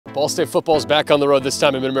Ball State football is back on the road this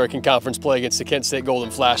time in Mid-American Conference play against the Kent State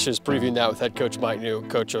Golden Flashes. Previewing that with head coach Mike New.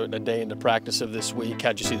 Coach, a day into practice of this week.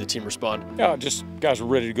 How'd you see the team respond? Yeah, just guys are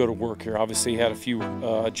ready to go to work here. Obviously had a few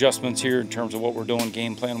adjustments here in terms of what we're doing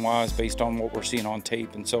game plan wise based on what we're seeing on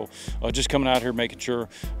tape. And so just coming out here making sure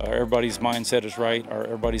everybody's mindset is right, or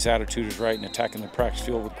everybody's attitude is right, and attacking the practice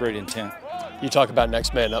field with great intent. You talk about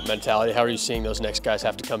next man up mentality. How are you seeing those next guys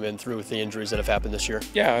have to come in through with the injuries that have happened this year?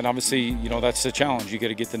 Yeah, and obviously, you know, that's the challenge. You got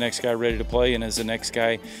to get the next guy ready to play, and as the next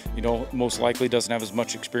guy, you know, most likely doesn't have as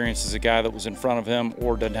much experience as a guy that was in front of him,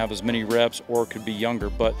 or doesn't have as many reps, or could be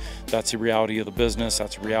younger. But that's the reality of the business.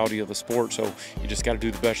 That's the reality of the sport. So you just got to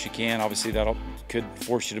do the best you can. Obviously, that could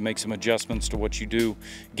force you to make some adjustments to what you do,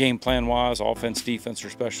 game plan wise, offense, defense,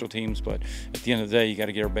 or special teams. But at the end of the day, you got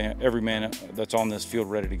to get every man that's on this field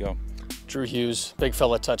ready to go. Drew Hughes, big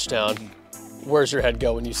fella touchdown. Where's your head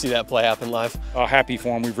go when you see that play happen live? Happy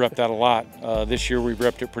for him. We've repped that a lot. This year we've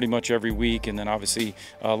repped it pretty much every week, and then obviously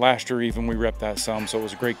last year even we repped that some. So it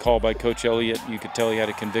was a great call by Coach Elliott. You could tell he had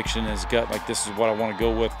a conviction in his gut, like this is what I want to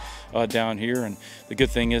go with down here. And the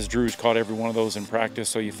good thing is Drew's caught every one of those in practice,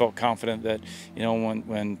 so you felt confident that, you know,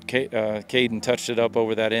 when Caden touched it up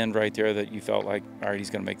over that end right there, that you felt like, all right,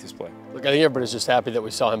 he's going to make this play. Look, I think everybody's just happy that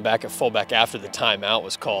we saw him back at fullback after the timeout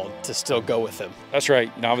was called to still go with him. That's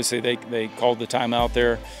right. You know, obviously they called the timeout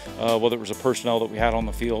there, whether it was a personnel that we had on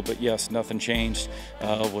the field, but yes, nothing changed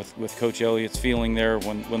with Coach Elliott's feeling there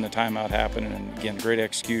when the timeout happened. And again, great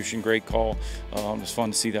execution, great call. It was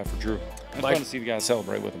fun to see that for Drew. It's fun to see the guys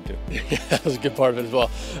celebrate with him too. Yeah, that was a good part of it as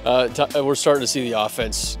well. We're starting to see the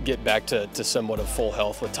offense get back to somewhat of full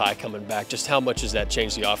health with Ty coming back. Just how much has that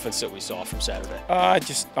changed the offense that we saw from Saturday?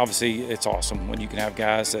 Just obviously it's awesome when you can have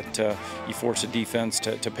guys that you force a defense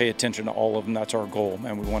to pay attention to all of them. That's our goal,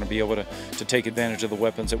 and we want to be able to take advantage of the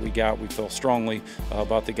weapons that we got. We feel strongly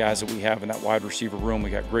about the guys that we have in that wide receiver room.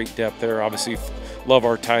 We got great depth there. Obviously, love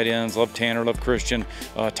our tight ends, love Tanner, love Christian,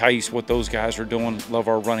 Thais, what those guys are doing. Love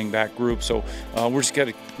our running back group. So we're just got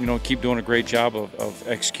to, you know, keep doing a great job of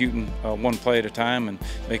executing one play at a time and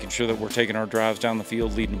making sure that we're taking our drives down the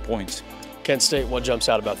field, leading points. Kent State, what jumps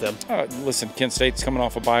out about them? Listen, Kent State's coming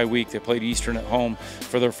off a bye week. They played Eastern at home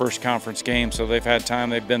for their first conference game, so they've had time.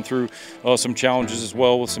 They've been through some challenges as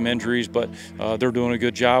well with some injuries, but they're doing a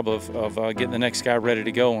good job of getting the next guy ready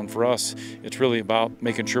to go. And for us, it's really about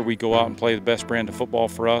making sure we go out and play the best brand of football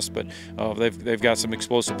for us. But they've got some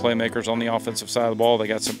explosive playmakers on the offensive side of the ball. They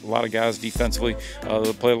got a lot of guys defensively.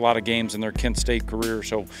 They played a lot of games in their Kent State career,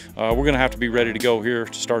 so we're going to have to be ready to go here.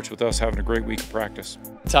 It starts with us having a great week of practice.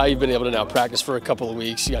 Ty, you've been able to now practice for a couple of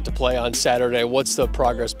weeks. You got to play on Saturday. What's the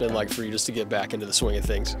progress been like for you just to get back into the swing of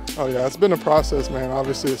things? Oh yeah, it's been a process, man.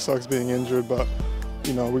 Obviously it sucks being injured, but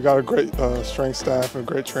you know, we got a great strength staff and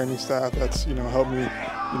great training staff that's, you know, helped me,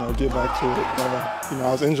 you know, get back to it. You know,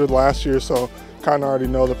 I was injured last year, so kind of already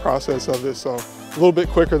know the process of it. So a little bit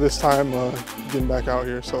quicker this time getting back out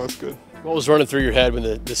here, so that's good. What was running through your head when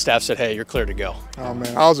the staff said, hey, you're clear to go? Oh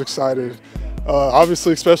man, I was excited.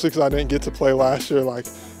 Obviously, especially because I didn't get to play last year. Like,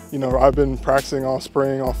 you know, I've been practicing all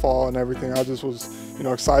spring, all fall, and everything. I just was, you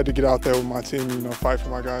know, excited to get out there with my team, you know, fight for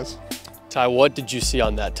my guys. Ty, what did you see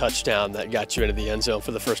on that touchdown that got you into the end zone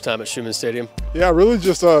for the first time at Schumann Stadium? Yeah, really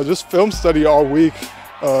just film study all week.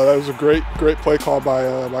 That was a great play call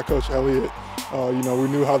by Coach Elliott. You know, we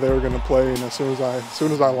knew how they were going to play, and as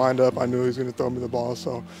soon as I lined up, I knew he was going to throw me the ball.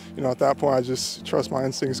 So, you know, at that point, I just trust my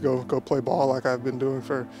instincts, go play ball like I've been doing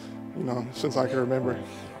for, you know, since I can remember.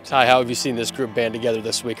 Ty, how have you seen this group band together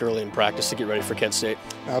this week early in practice to get ready for Kent State?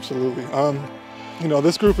 Absolutely. You know,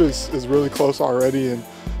 this group is really close already,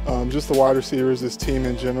 and just the wide receivers, this team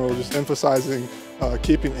in general, just emphasizing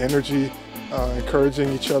keeping energy, encouraging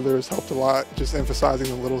each other has helped a lot, just emphasizing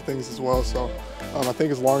the little things as well. So I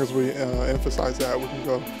think as long as we emphasize that, we can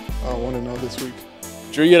go 1-0 this week.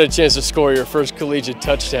 Drew, you had a chance to score your first collegiate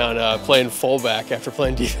touchdown playing fullback after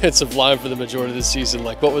playing defensive line for the majority of the season.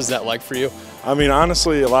 Like, what was that like for you? I mean,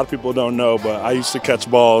 honestly, a lot of people don't know, but I used to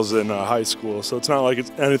catch balls in high school, so it's not like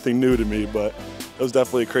it's anything new to me, but it was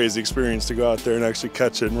definitely a crazy experience to go out there and actually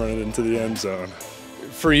catch it and run it into the end zone.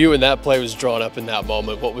 For you, when that play was drawn up in that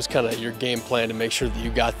moment, what was kind of your game plan to make sure that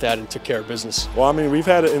you got that and took care of business? Well, I mean, we've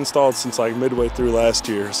had it installed since like midway through last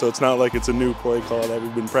year, so it's not like it's a new play call that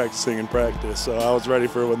we've been practicing in practice. So I was ready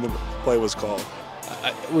for when the play was called.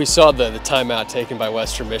 We saw the timeout taken by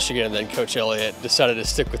Western Michigan, and then Coach Elliott decided to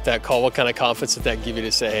stick with that call. What kind of confidence did that give you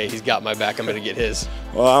to say, hey, he's got my back, I'm going to get his?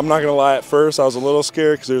 Well, I'm not going to lie, at first I was a little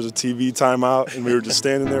scared because there was a TV timeout and we were just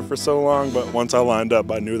standing there for so long, but once I lined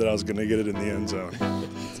up, I knew that I was going to get it in the end zone.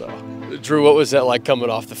 So. Drew, what was that like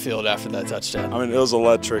coming off the field after that touchdown? I mean, it was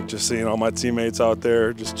electric just seeing all my teammates out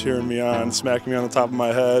there just cheering me on, smacking me on the top of my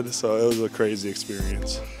head. So it was a crazy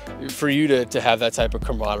experience. For you to have that type of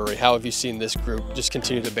camaraderie, how have you seen this group just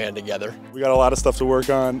continue to band together? We got a lot of stuff to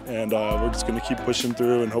work on, and we're just going to keep pushing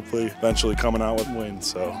through and hopefully eventually coming out with wins.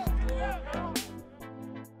 So.